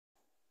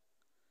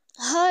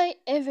Hi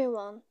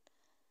everyone!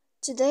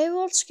 Today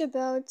we'll talk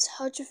about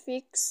how to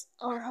fix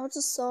or how to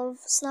solve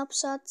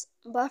Snapchat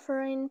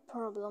buffering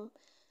problem.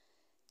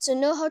 To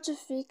know how to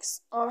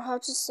fix or how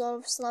to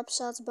solve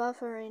Snapchat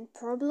buffering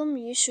problem,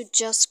 you should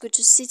just go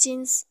to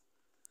settings.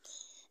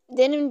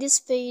 Then in this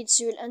page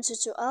you will enter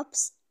to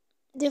apps,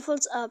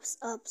 default apps,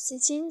 app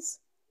settings.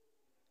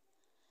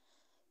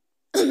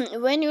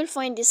 When you will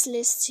find this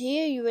list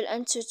here, you will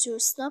enter to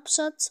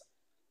Snapchat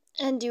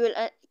and you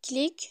will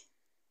click.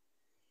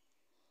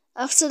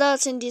 After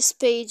that, in this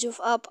page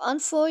of app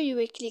info, you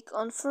will click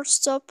on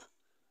first stop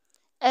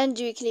and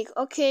you will click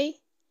OK.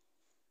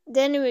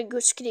 Then you will go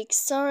to click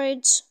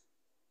storage.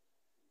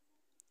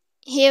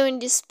 Here in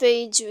this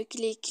page you will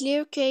click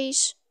clear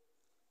cache,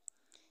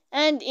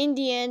 and in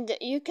the end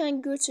you can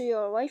go to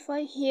your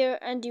Wi-Fi here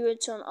and you will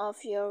turn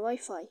off your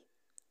Wi-Fi.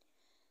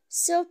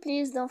 So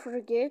please don't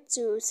forget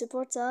to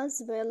support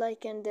us by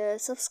like and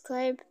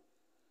subscribe.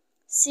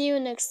 See you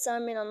next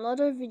time in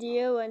another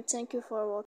video, and thank you for watching.